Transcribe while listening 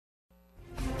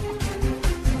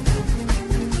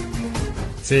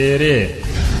څیرې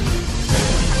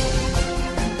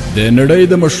د نړۍ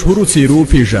د مشهورو څیرو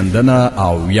پیژندنه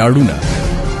او ویاړونه.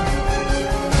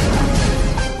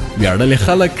 ویاړلي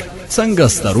خلک څنګه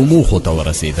سترو موخو ته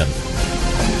ورسېدل؟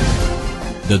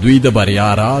 د دوی د بریا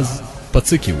راز په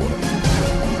څه کې و؟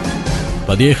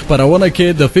 په دې خپرونه کې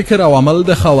د فکر او عمل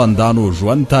د خاوندانو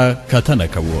ژوند ته کتنه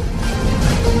کوو.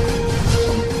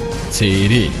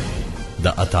 څیرې د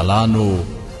اتلانو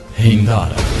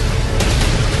هنداره.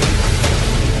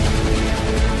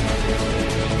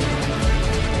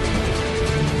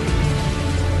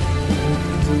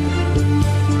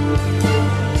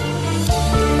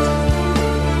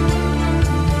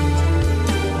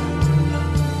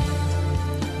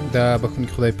 د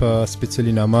بخښونکي خدای په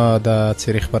سپېڅلي نامه د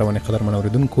څیرې خپرونې قدرمن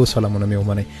اورېدونکو سلامونه مې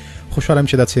ومنئ. خوشحاله یم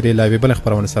چې د څیرې له یوې بلې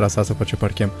خپرونې سره ستاسو په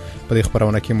چوپړ کې یم. په دې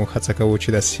خپرونه کې موږ هڅه کوو چې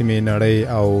د سیمې، نړۍ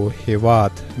او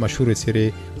هېواد مشهورې څیرې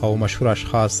او مشهور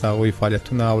اشخاص، د هغوی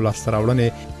فعالیتونه او لاسته راوړنې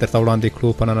درته وړاندې کړو.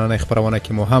 په نننۍ خپرونه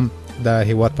کې مو هم د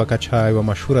هېواد په کچه یوه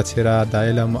مشهوره څیره، د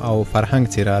علم او فرهنګ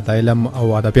څیره، د علم او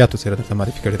ادبیاتو څیره درته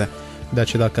معرفي کړې ده. دا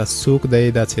چې دا کس څوک دی،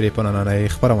 د څیرې په نننۍ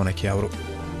خپرونه کې اورو.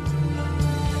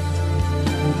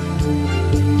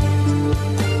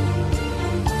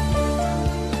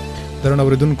 درنو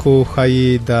اورېدونکو، ښایي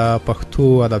د پښتو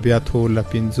ادبیاتو له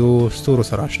 5 ستورو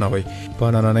سره اشنا وئ. په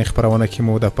نننۍ خپرونه کې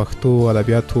مو د پښتو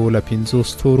ادبیاتو له 5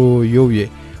 ستورو یو یې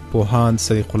پوهاند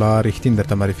صدیق الله رښتین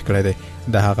درته معرفي کړی دی.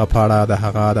 د هغه په اړه، د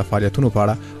هغه د فعالیتونو په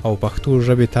اړه او پښتو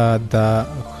ژبې ته د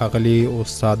ښاغلي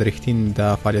استاد رښتین د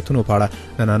فعالیتونو په اړه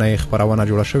نننۍ خپرونه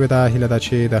جوړه شوې ده. هیله ده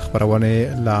چې د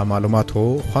خپرونې له معلوماتو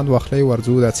خوند واخلئ.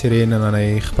 ورځو د څیرې نننۍ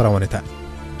خپرونې ته.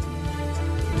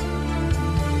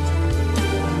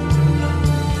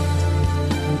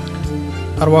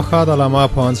 ارواښاد علامه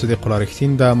پوهاند صدیق الله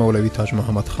رښتین د مولوي تاج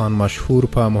محمد خان مشهور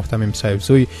په محتمم صاحب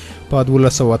زوی په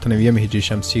 1298 هجري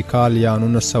شمسي کال یا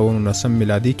 1919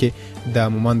 میلادي کې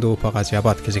د مومندو په غازي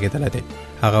آباد کې زیږېدلی دی.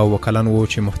 هغه اووه کلن و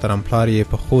چې محترم پلار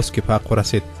یې په خوست کې په حق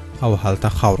ورسېد او هلته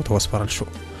خاورو ته وسپارل شو.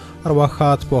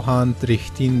 ارواښاد پوهاند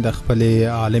رښتین د خپلې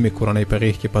عالمې کورنۍ په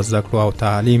غېږ کې په زده کړو او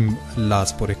تعلیم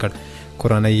لاس پورې کړ.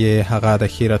 کورنۍ یې هغه د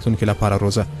ښې راتلونکي لپاره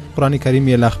روزه. قرآن کریم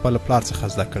یې له خپل پلار څخه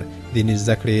زده کړ. دیني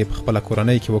زده کړې په خپله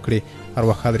کورنۍ کې وکړې.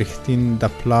 ارواښاد رښتین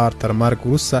د پلار تر مرګ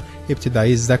وروسته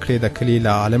ابتدایي زده کړې د کلي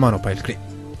له عالمانو پیل کړې.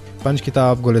 پنج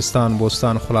کتاب، ګلستان،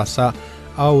 بوستان، خلاصه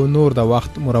او نور د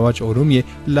وخت مروج علوم یې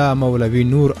له مولوي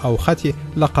نور او خط یې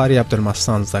له قاري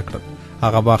عبدالمستان زده کړل.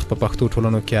 هغه وخت په پښتو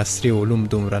ټولنو کې عصري علوم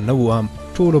دومره نه وو عام.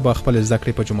 ټولو به خپلې زده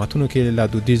کړې په جوماتونو کې له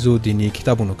دودیزو دیني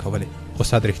کتابونو کولې.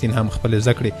 استاد رښتین هم خپلې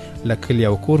زده کړې له کلي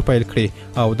او کور پیل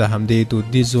کړې او د همدې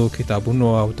دودیزو کتابونو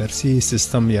او درسي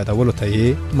سیستم یادولو ته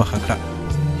یې مخه کړه.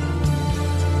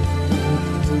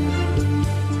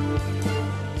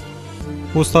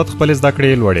 استاد خپلې زده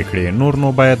کړې لوړې کړې، نور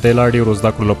نو باید د لا ډېرو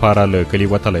زده کړو لپاره له کلي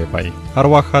وتلی پای.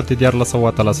 ارواښاد د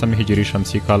 1413 هجري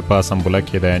شمسي کال په سنبله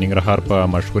کې د ننګرهار په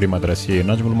مشهورې مدرسې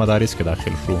نجم المدارس کې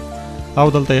داخل شو او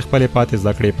دلته یې خپلې پاتې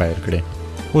زده کړې پیل کړې.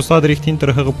 استاد رښتین تر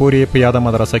هغه پورې په یاده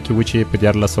مدرسه کې و چې په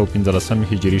 1415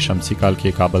 هجري شمسي کال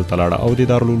کې کابل ته لاړه او د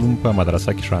دارالعلوم په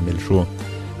مدرسه کې شامل شو.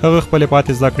 هغه خپلې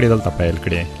پاتې زده کړې دلته پیل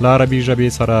کړې. له عربي ژبې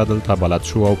سره دلته بلد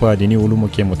شو او په دیني علومو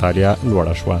کې مطالعه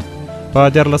لوړه شوه.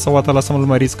 په 1413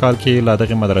 لمریز کال کې له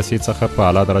دغې مدرسې څخه په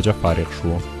اعلی درجه فارغ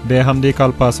شو. بیا همدې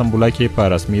کال په سنبله کې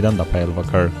په رسمي دنده پیل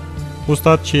وکړ.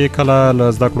 استاد چې کله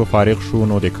له زده کړو فارغ شو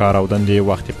نو د کار او دندې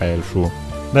وخت پیل شو.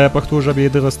 د پښتو ژبې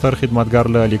دغه ستر خدمتګار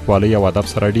له لیکوالۍ او ادب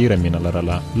سره ډیره مینه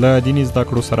لرله. له دیني زده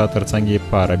کړو سره ترڅنګ یې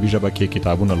په عربي ژبه کې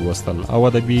کتابونه لوستل او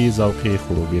ادبي ذوق یې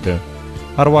خړوبېده.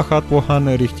 ارواښاد پوهاند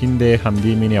رښتین د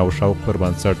همدې مینې او شوق پر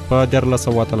بنسټ په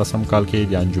 1413 کال کې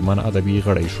د انجمن ادبي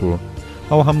غړی شو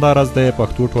او همداراز د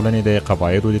پښتو ټولنې د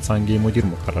قواعدو د څانګې مدیر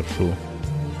مقرر شو.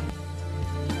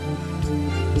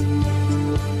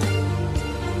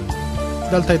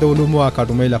 دلته د علومو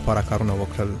اکاډمۍ لپاره کارونه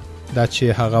وکړل. دا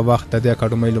چې هغه وخت د دې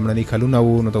اکاډمۍ لومړني کلونه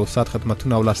وو، نو د استاد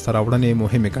خدمتونه او لاسته راوړنې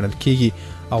مهمې ګڼل کېږي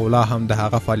او لا هم د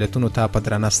هغه فعالیتونو ته په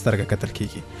درنه سترګه کتل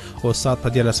کېږي. استاد په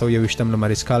 1921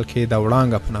 لمریز کال کې د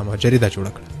وړانګه په نامه جریده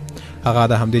جوړه کړه. هغه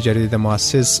د همدې جریدې د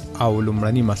مؤسس او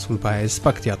لومړني مسؤل په حیث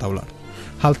پکتیا ته ولاړ.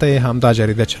 هلته یې همدا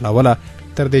جریده چلوله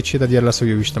تر دې چې د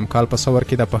 1920 کال په سور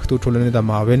کې د پښتو ټولنې د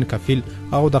معاون کفیل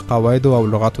او د قواعدو او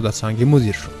لغاتو د څانګې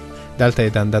مدیر شو. دلته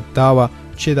یې دنده دا وه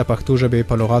چې د پښتو ژبې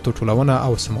په لغاتو ټولونه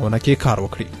او سمونه کې کار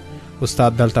وکړي.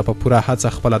 استاد دلته په پوره هڅه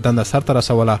خپله دنده سرته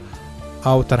رسوله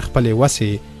او تر خپلې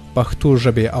وسې پښتو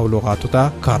ژبې او لغاتو ته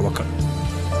کار وکړ.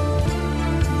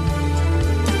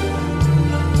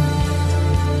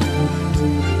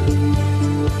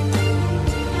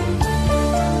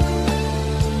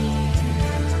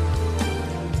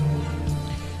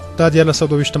 د د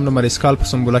 1422 لمریز کال په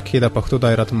سنبله کې د پښتو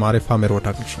دایره المعارف امیر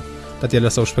وټاکل شو. د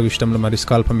 1426 لمریز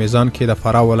کال په میزان کې د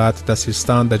فراه ولایت د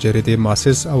سیستان د جریدې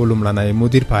مؤسس او لومړنی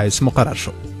مدیر په حیث مقرر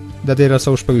شو. د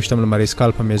 1426 لمریز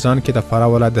کال په میزان کې د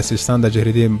فراه ولایت د سیستان د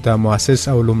جریدې د مؤسس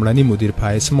او لومړنی مدیر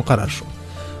په حیث مقرر شو.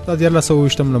 د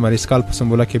 1428 لمریز کال په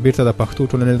سنبله کې بیرته د پښتو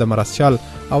ټولنې د مرستیال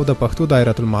او د پښتو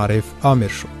دایره المعارف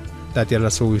امیر شو. د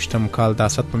 1428 کال د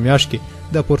اسد په میاشت کې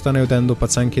د پورتنیو دندو په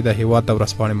څنګ کې د هیواد د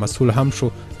ورځپاڼې مسؤل هم شو.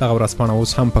 دغه ورځپاڼه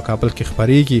اوس هم په کابل کې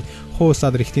خپریږي، خو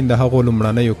استاد رښتین د هغو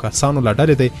لومړنیو کسانو له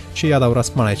ډلې دی چې یاده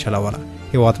ورځپاڼه یې چلوله.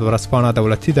 هیواد ورځپاڼه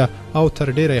دولتي ده او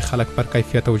تر ډیره خلک پر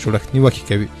کیفیت او جوړښت نیوکې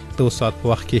کوي. د استاد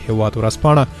په وخت کې هیواد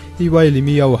ورځپاڼه یوه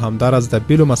علمي او همدارس د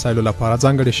بیلو مسایلو لپاره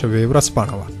ځانګړې شوې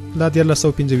ورځپاڼه وه. له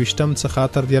 1415 څخه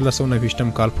تر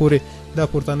 1429 کال پورې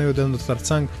د پورتنیو دندو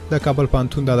ترڅنګ د کابل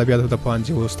پوهنتون د ادبیاتو د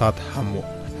پوهنځي استاد هم و.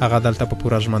 هغه دلته په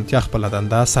پوره ژمنتیا خپله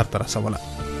دنده سرته رسوله.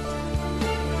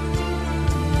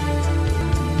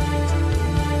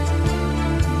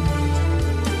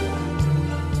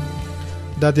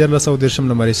 د 1430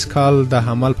 لمریز کال د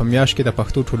حمل په میاشت کې د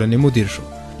پښتو ټولنې مدیر شو.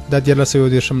 د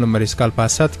 1430 لمریز کال په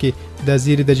اسد کې د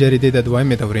زیري د جریدې د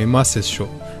دویمې دورې مؤسس شو.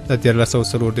 د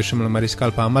 1440 لمریز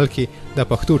کال په عمل کې د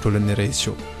پښتو ټولنې رئیس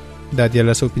شو. د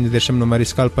 1415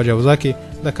 لمریز کال په جوزا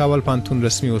کې د کابل پوهنتون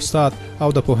رسمي استاد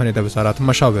او د پوهنې د وزارت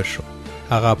مشاور شو.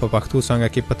 هغه په پښتو څانګه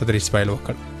کې په تدریس پیل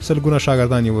وکړ. سلګونه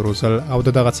شاګردان یې وروزل او د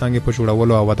دغه څانګې په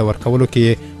جوړولو او وده ورکولو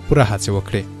کې پوره هڅې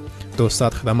وکړې. د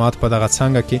استاد خدمات په دغه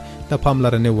څانګه کې د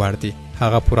پاملرنې وړ دي.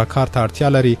 هغه پوره کار ته اړتیا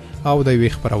لري او د یوې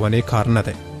خپرونې کار نه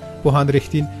دی. پوهاند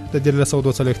رښتین د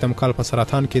 1442 کال په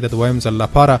سرطان کې د دویم ځل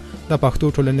لپاره د پښتو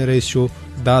ټولنې رئیس شو.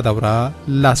 دا دوره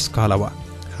 10 کاله وه.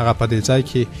 هغه په دې ځای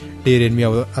کې ډېر علمي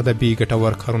او ادبي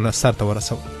ګټور کارونه سرته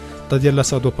ورسول. د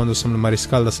 1452 لمریز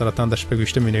کال د سرطان د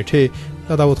 26 نیټې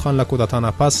د داود خان له کودتا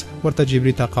نه پس ورته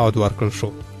جبري تقاعد ورکړل شو.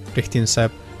 رښتین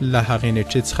صاحب له هغې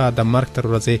نیټې څخه د مرګ تر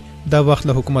ورځې د وخت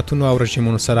له حکومتونو او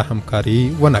رژیمونو سره همکاري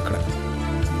ونه کړه.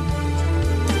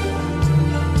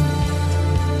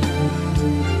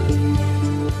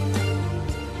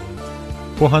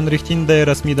 پوهاند رښتین د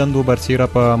رسمي دندو برسیره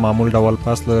په معمول ډول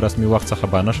پس له رسمي وخت څخه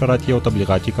به نشراتي او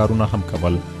تبلیغاتي کارونه هم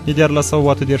کول. د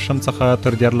 1438 څخه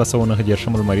تر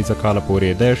 1439 لمریزه کاله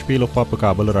پورې د شپې لخوا په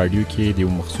کابل راډیو کې د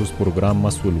یو مخصوص پروګرام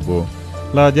مسؤل و.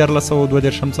 له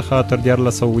 1422 څخه تر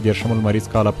 1430 لمریز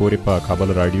کاله پورې په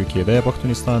کابل راډیو کې د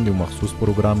پښتونستان د یو مخصوص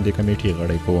پروګرام د کمیټې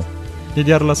غړی و. د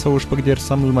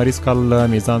 1440 لمریز کال له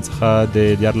میزان څخه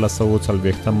د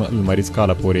 1440 لمریز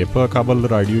کاله پورې په کابل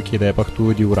راډیو کې د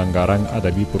پښتو د یو رنګارنګ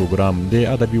ادبي پروګرام د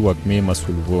ادبي وږمې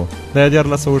مسؤل و. د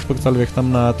 1440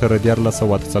 نه تر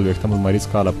 1448 لمریز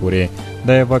کاله پورې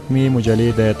د وږمې مجلې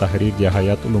د تحریر د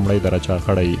هیئت لومړی درجه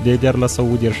غړی. د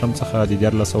 1430 څخه د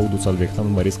 1442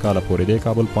 لمریز کاله پورې د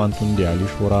کابل پوهنتون د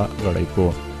عالی شورا غړی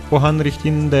و. پوهاند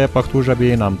رښتین د پښتو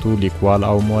ژبې نامتو لیکوال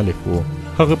او مؤلف و.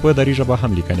 هغه په دري ژبه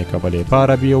هم لیکنې کولې، په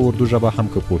عربي او اردو ژبه هم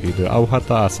که پوهېده او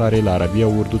حتی آثار یې له عربي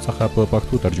او اردو څخه په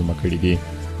پښتو ترجمه کړي دي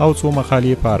او څو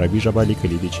مقالې په عربي ژبه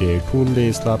لیکلي دي چې ټول د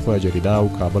اصلاح په جریده او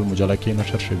کابل مجله کې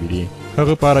نشر شوي دي.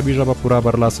 هغه په عربي ژبه پوره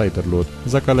برلاسی درلود،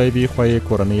 ځکه له یوې خوا یې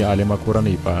کورنۍ عالمه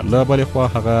کورنۍ په، له بلې خوا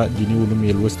هغه دیني علوم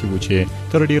یې لوستي وو چې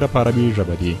تر ډېره په عربي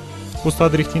ژبه دي.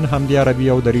 استاد رښتین هم د عربي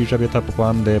او دري ژبې ته په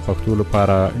پام د پښتو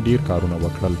لپاره ډېر کارونه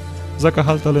وکړل، ځکه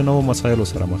هلته له نوو مسایلو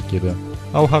سره مخ کېده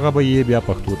او هغه به یې بیا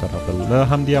پښتو ته راغل. له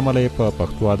همدې امله یې په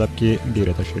پښتو ادب کې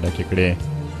ډېرې تشریډکې کړې.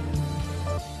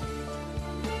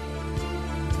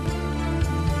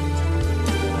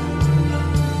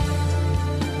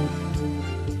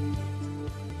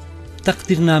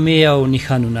 تقدیرنامې او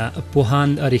نښانونه.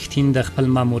 پوهاند رښتین د خپل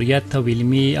ماموریت او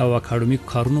علمي او اکاډمیکو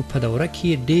کارونو په دوره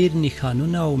کې ډېر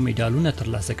نښانونه او میډالونه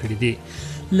ترلاسه کړي دي.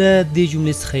 له دې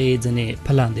جملې څخه یې ځینې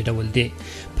په لاندې ډول دي.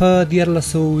 په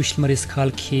 1420 لمریز کال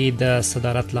کې د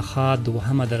صدارت لخوا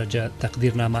 2مه درجه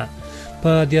تقدیرنامه،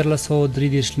 په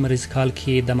 1433 لمریز کال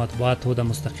کې د مطبوعاتو د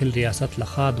مستقل ریاست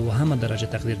لخوا 2مه درجه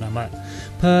تقدیرنامه،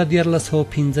 په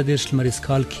 1415 لمریز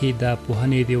کال کې د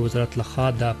پوهنې د وزارت لخوا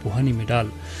د پوهنې میډال،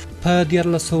 په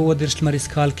 1430 لمریز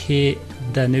کال کې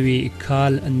د نوي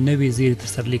کال نوي زیر تر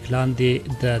سرلیک لاندې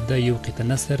د یو قطعه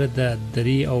نثر د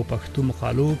دري او پښتو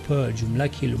مقالو په جمله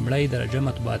کې لومړی درجه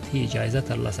مطبوعاتي جایزه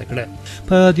ترلاسه کړه،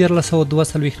 په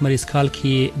 1442 لمریز کال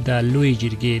کې د لوی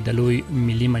جرګې د لوی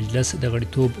ملي مجلس د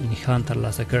غړیتوب نښان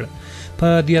ترلاسه کړ،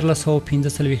 په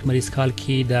 1415 لمریز کال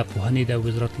کې د پوهنې د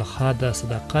وزارت لخوا د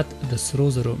صداقت د سرو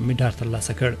زرو میډال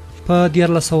ترلاسه کړ، په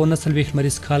 1419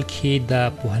 لمریز کال کې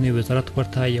د پوهنې وزارت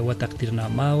ورته یوه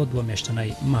تقدیرنامه او 2 میاشتنی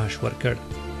معاش ورکړ.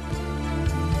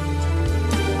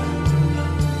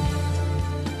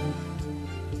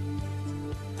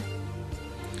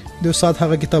 د استاد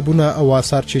هغه کتابونه او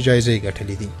آثار چې جایزې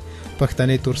ګټلې دي.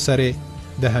 پښتنې تورسرې،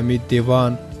 د حمید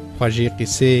دیوان، خوږې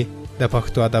قصې، د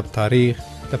پښتو ادب تاریخ،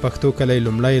 د پښتو کلی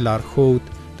لومړی لارښود،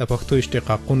 د پښتو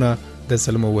اشتقاقونه، د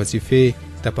ظلم وظیفې،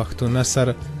 د پښتو نثر،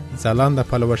 ځلانده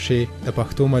پلوشې، د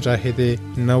پښتو مجاهدې،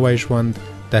 نوی ژوند،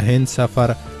 د هند سفر،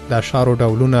 د اشعارو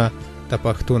ډولونه، د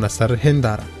پښتو نثر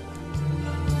هنداره.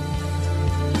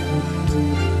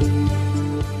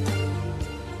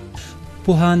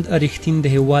 پوهاند رښتین د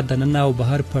هیواد دننه او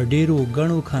بهر په ډیرو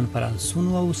غنو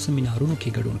کانفرانسونو او سیمینارونو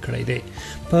کې ګډون کړی دی.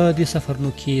 په دې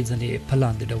سفرونو کې ځنې په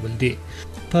لاندې ډول دي: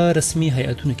 په رسمي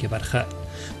هیئتونو کې برخه،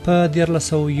 په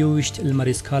 1321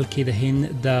 لمریز کال کې د هند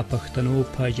د پښتنو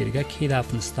په جرګه کې د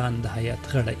افغانستان د هیئت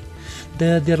غړی، د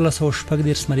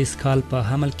 1314 لمریز کال په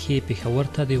حمل کې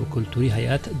پېښور ته د یو کلتوري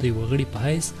هیئت د یو غړي په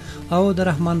حیث او د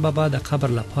رحمان بابا د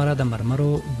قبر لپاره د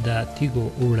مرمرو د تیږو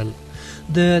وړل،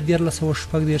 د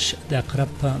 1314 د اقرب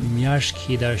په میاشت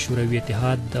کې د شوروي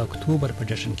اتحاد د اکتوبر په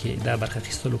جشن کې د برخه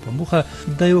اخیستلو په موخه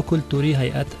د یو کلتوري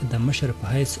هیئت د مشر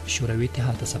په حیث شوروي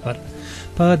اتحاد ته سفر،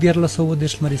 په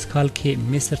 1310 لمریز کال کې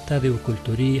مصر ته د یو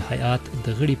کلتوري هیئت د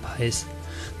غړي په حیث،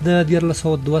 د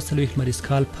 1342 لمریز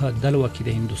کال په دلوه کې د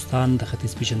هندوستان د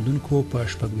ختیځ پیژندونکو په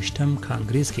 26م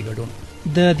کانګریس کې ګډون،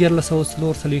 د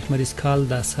 1343 لمریز کال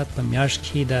د اسد په میاشت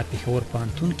کې د پېښور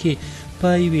پوهنتون کې په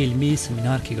یو علمي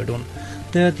سیمینار کې ګډون،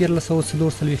 د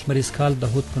 1344 لمریز کال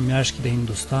د هود په میاشت کې د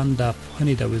هندوستان د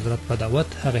پوهنې د وزارت په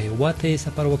دعوت هغه هېواد ته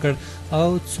سفر وکړ او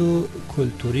څو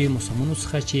کلتوري موسمونو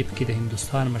څخه چې پکې د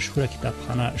هندوستان مشهوره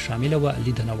کتابخانه شامله وه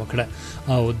لیدنه وکړه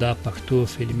او د پښتو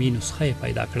فلمي نسخه یې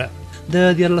پیدا کړه. د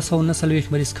 1349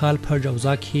 لمریز کال په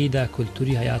جوزا کې د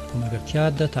کلتوري هیات په ملګرتیا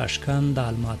د تاشکند، د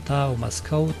الماتا او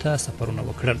مسکو ته سفرونه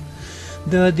وکړل.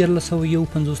 د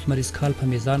 1351 لمریز کال په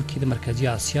میزان کې د مرکزی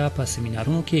اسیا په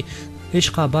سیمینارونو کې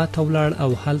عشق آباد ته ولاړ او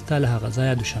هلته له هغه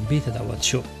ځایه دوشنبې ته دعوت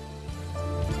شو.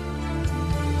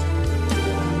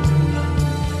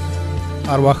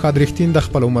 ارواښاد رښتین د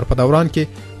خپل عمر په دوران کې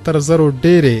تر زرو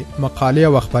ډېرې مقالې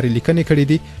او اخباري لیکنې کړي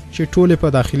دي چې ټولې په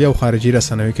داخلي او خارجي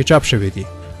رسنیو کې چاپ شوي دي.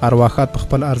 ارواښاد په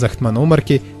خپل ارزښتمن عمر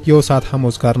کې یو ساعت هم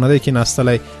اوزګار نه دی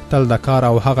کېناستلی، تل د کار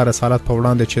او هغه رسالت په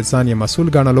وړاندې چې ځان یې مسؤل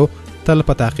ګڼلو تل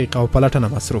په تحقیق او پلټنه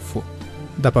مصروف و.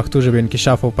 د پښتو ژبې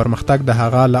انکشاف او پرمختګ د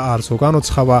هغه له آرزوګانو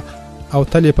څخه وه او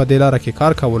تل یې په دې لاره کې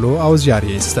کار کولو او زیار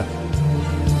یې ایسته.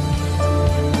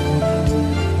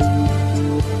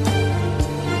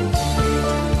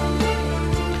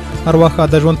 ارواښاد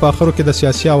د ژوند په آخرو کې د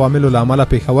سیاسي عواملو له امله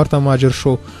پېښور ته مهاجر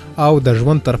شو او د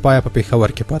ژوند تر پایه په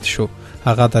پېښور کې پاتې شو.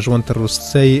 هغه د ژوند تر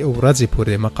وروستۍ ورځې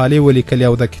پورې مقالې ولیکلې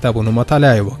او د کتابونو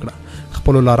مطالعه یې وکړه.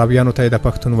 خپلو لارویانو ته یې د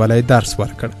پښتونولۍ درس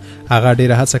ورکړ. هغه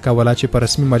ډېره هڅه کوله چې په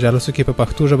رسمي مجالسو کې په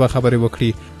پښتو ژبه خبرې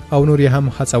وکړي او نور یې هم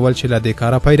هڅول چې له دې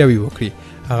کاره پیروي وکړي.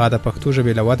 هغه د پښتو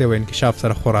ژبې له ودې او انکشاف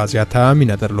سره خورا زیاته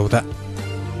مینه درلوده.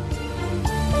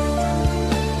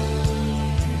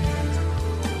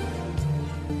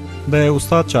 د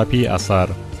استاد چاپي اثار: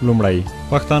 لومړی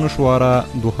پښتانه شعرا،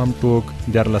 دوهم ټوک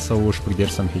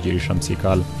 1314 هجري شمسي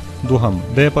کال، دوهم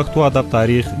د پښتو ادب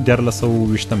تاریخ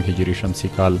 1320 هجري شمسي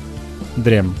کال،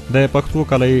 دریم د پښتو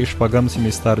کلی شپږم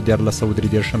سیمیستر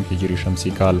 1313 هجري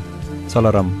شمسي کال،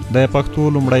 څلورم د پښتو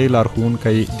لومړی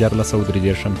لارښوونکی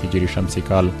 1313 هجري شمسي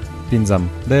کال، پنځم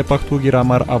د پښتو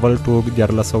ګرامر اول ټوک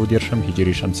 1313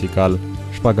 هجري شمسي کال،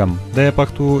 شپږم د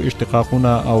پښتو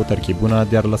اشتقاقونه او ترکیبونه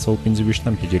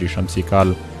 1325 هجري شمسي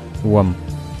کال، اووم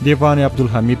دیوان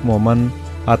عبدالحمید مومن،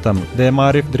 اتم د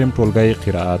معارف دریم ټولګی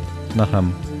قرائت،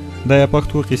 نهم د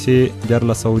پښتو قصې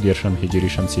 1313 هجري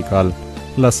شمسي کال،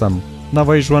 لسم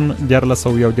نوی ژوند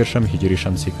 1311 هجري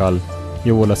شمسي کال،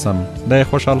 یولسم د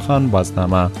خوشحال خان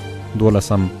بازنامه،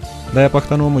 دولسم د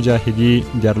پښتنو مجاهدي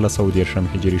 1313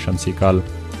 هجري شمسي کال،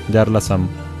 دیارلسم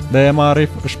د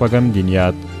معارف شپږم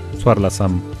دینیات،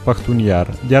 څوارلسم پښتون یار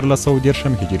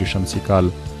 1313 هجري شمسي کال،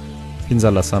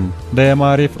 پنځلسم د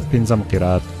معارف پنځم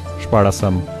قرائت،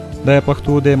 شپاړسم د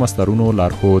پښتو د مصدرونو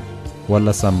لارښود،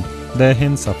 ولسم د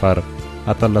هند سفر،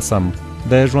 اتلسم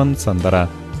د ژوند سندره،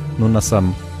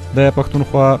 نولسم د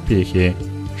پښتونخوا پیښې،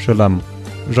 شلم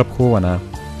ژبښوونه،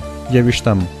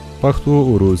 یویشتم پښتو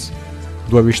عروض،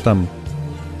 دوهویشتم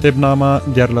طبنامه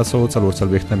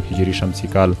 1344 هجري شمسي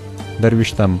کال،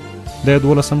 درویشتم د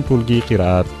 12 ټولګي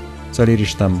قرائت،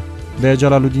 څلېرویشتم د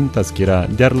جلال الدین تذکره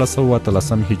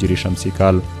 1313 هجري شمسي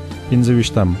کال،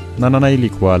 پنځهویشتم نننی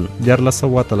لیکوال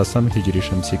 1313 هجري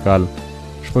شمسي کال،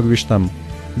 شپږویشتم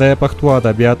د پښتو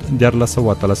ادبیات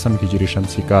 1313 هجري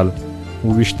شمسي کال،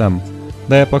 اوویشتم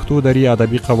د پښتو دري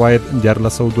ادبي قواعد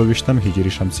 1322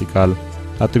 هجري شمسي کال،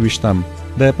 اتهویشتم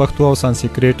د پښتو او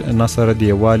سانسکریت نثر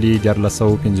دیوالي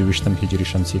 1325 هجري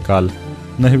شمسي کال،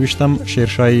 نهویشتم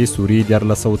شیرشاهي سوري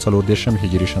 1314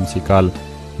 هجري شمسي کال،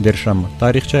 10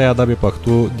 تاریخچه ادب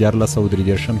پښتو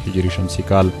 1433 هجری شمسی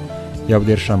کال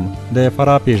 11 د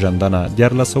فرا پیژندنه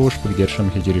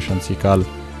 1430 هجری شمسی کال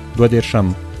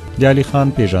 12 د علي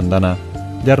خان پیژندنه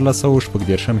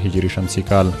 1430 هجری شمسی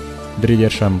کال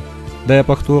 13 د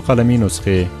پښتو قلمي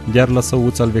نسخه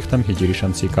 1440 هجری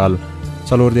شمسی کال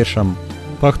 14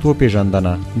 پښتو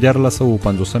پیژندنه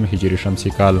 1450 هجری شمسی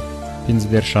کال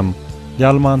 15 د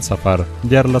آلمان سفر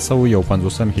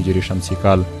 1451 هجری شمسی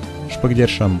کال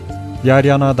 16 د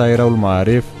آریانا دایره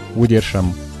المعارف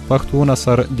 19 پښتو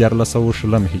نصر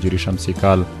 1440 هجری شمسی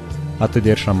کال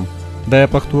 18 د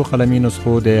پښتو قلمي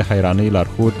نسخو د حیرانی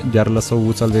لارښود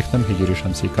 1440 هجری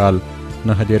شمسی کال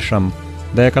 19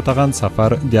 د کتغان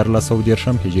سفر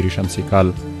 1410 هجری شمسی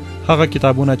کال هغه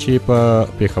کتابونه چې په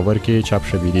پیښور کې چاپ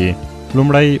شوي دي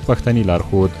لومړی پښتني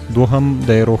لارښود دوهم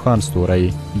د روخان ستوری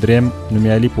دریم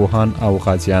نومیالي پوهان او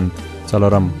غازیان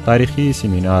څلورم تاریخي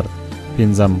سیمینار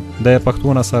پنځم د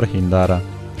پښتو نثر هنداره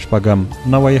شپږم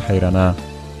نوی حیرانه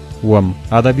اووم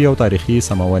ادبي او تاریخي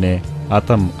سمونه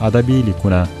اتم ادبي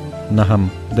لیکونه نهم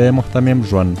د محتمم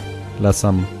ژوند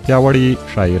لسم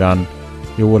پیاوړي شاعران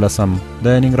یولسم د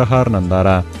ننګرهار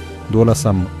ننداره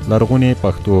دولسم لرغونې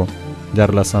پښتو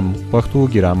دیارلسم پښتو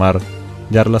ګرامر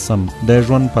دیارلسم د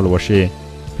ژوند پلوشې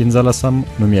پنځلسم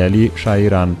نومیالي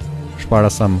شاعران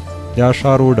شپاړسم د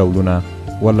اشعارو ډولونه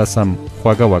ولسم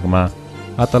خوږه وږمه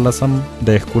اتلسم د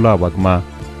ښکلا وږمه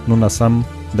نولسم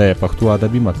د پښتو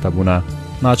ادبي مکتبونه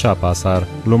ناچاپ اثار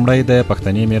لومړی د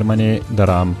پښتني میرمنې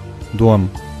درام دوم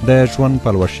د ژوند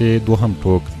پلوشې دوهم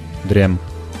ټوک دریم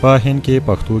په هند کې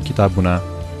پښتو کتابونه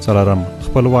څلورم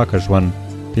خپلواک ژوند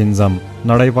پنځم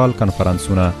نړیوال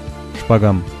کنفرانسونه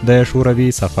شپږم د شوروي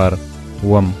سفر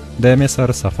اووم د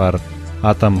مصر سفر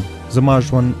اتم زما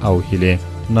ژوند او هیلې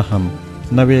نهم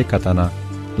نوې کتنه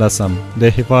لسم د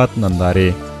هیواد نندارې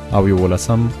او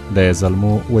یولسم د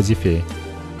زلمو وظیفې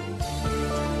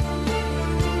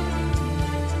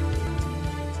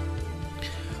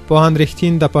پوهاند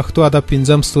رښتین د پښتو ادب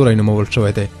 5م ستوری نومول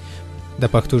شوی دی د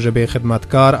پښتو ژبې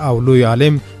خدمتکار او لوی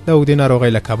عالم د اوږدې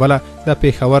ناروغۍ له کبله د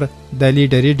پیښور د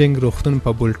لیډ ریډینګ روغتون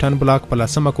په بولټن بلاک په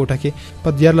 10مه کوټه کې په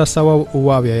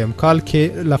 1478 کال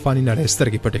کې له فاني نړۍ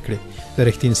سترګې پټې کړې د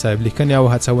رښتین صاحب لیکنې او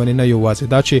هڅونې نه یوازې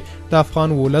دا چې د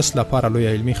افغان ولس لپاره لوی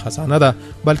علمي خزانه ده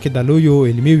بلکې د لویو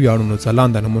علمي ویاړونو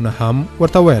ځلانده نمونه هم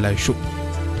ورته ویلی شو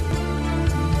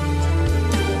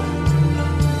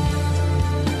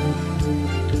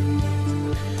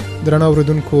درنو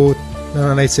اوریدونکو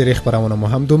نننۍ څیرې خپرونه مو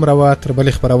هم دومره وه تر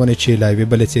بلې خپرونې چې لا یوې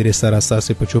بلې څیرې سره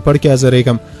ستاسې په چوپړ کې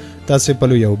حاضرېږم تاسې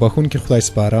په لوی او بخونکي خدای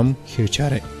سپارم ښې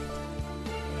چارې